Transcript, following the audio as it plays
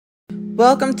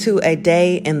Welcome to a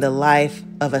day in the life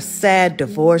of a sad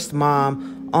divorced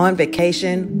mom on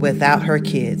vacation without her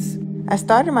kids. I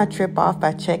started my trip off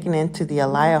by checking into the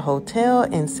Alaya Hotel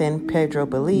in San Pedro,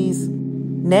 Belize.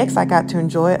 Next, I got to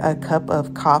enjoy a cup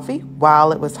of coffee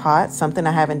while it was hot, something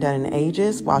I haven't done in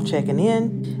ages while checking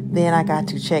in. Then I got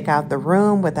to check out the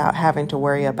room without having to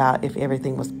worry about if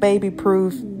everything was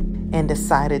baby-proof, and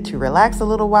decided to relax a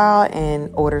little while and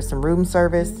order some room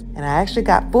service. And I actually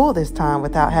got full this time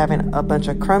without having a bunch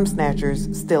of crumb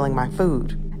snatchers stealing my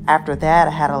food. After that,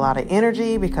 I had a lot of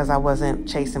energy because I wasn't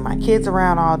chasing my kids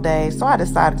around all day, so I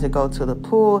decided to go to the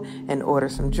pool and order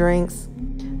some drinks.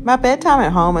 My bedtime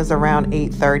at home is around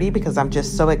 8:30 because I'm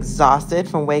just so exhausted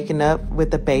from waking up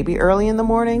with the baby early in the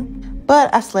morning.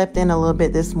 But I slept in a little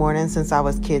bit this morning since I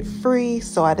was kid-free,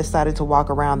 so I decided to walk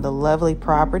around the lovely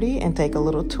property and take a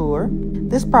little tour.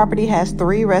 This property has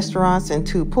 3 restaurants and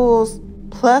 2 pools,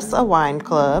 plus a wine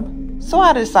club. So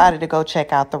I decided to go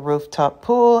check out the rooftop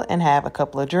pool and have a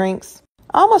couple of drinks.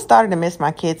 I almost started to miss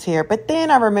my kids here, but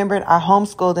then I remembered I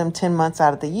homeschooled them 10 months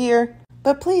out of the year.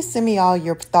 But please send me all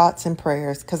your thoughts and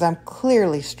prayers because I'm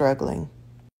clearly struggling.